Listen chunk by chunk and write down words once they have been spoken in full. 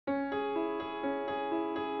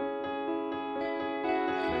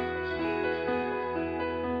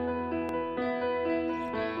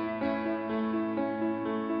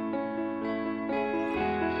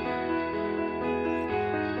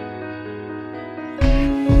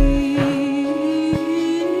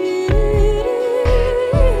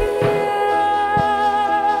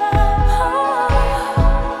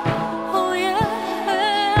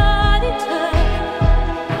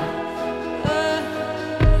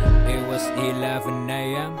11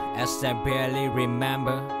 AM, as I barely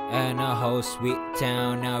remember. And a whole sweet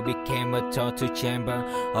town now became a torture chamber.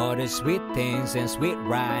 All the sweet things and sweet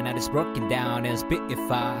ride now it's broken down and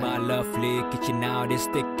spitified. My lovely kitchen now is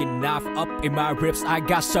sticking knife up in my ribs. I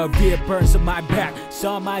got severe burns on my back.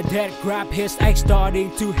 Saw my dad grab his axe,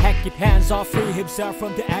 starting to hack his hands off. Free himself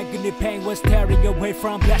from the agony, pain was tearing away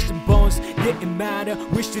from flesh and bones. Didn't matter,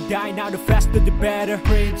 wish to die now, the faster the better.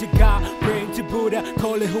 Praying to God, praying to Buddha,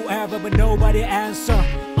 calling whoever, but nobody answer.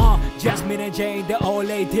 Jasmine and Jane, the old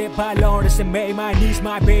lady by Lawrence, and made my niece,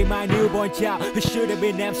 my babe, my newborn child. Who should have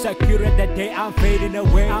been named Sakura that day. I'm fading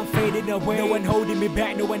away, I'm fading away. No one holding me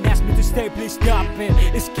back, no one asked me to stay. Please stop it,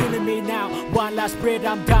 it's killing me now. One last breath,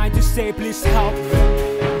 I'm dying to say, please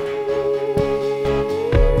help.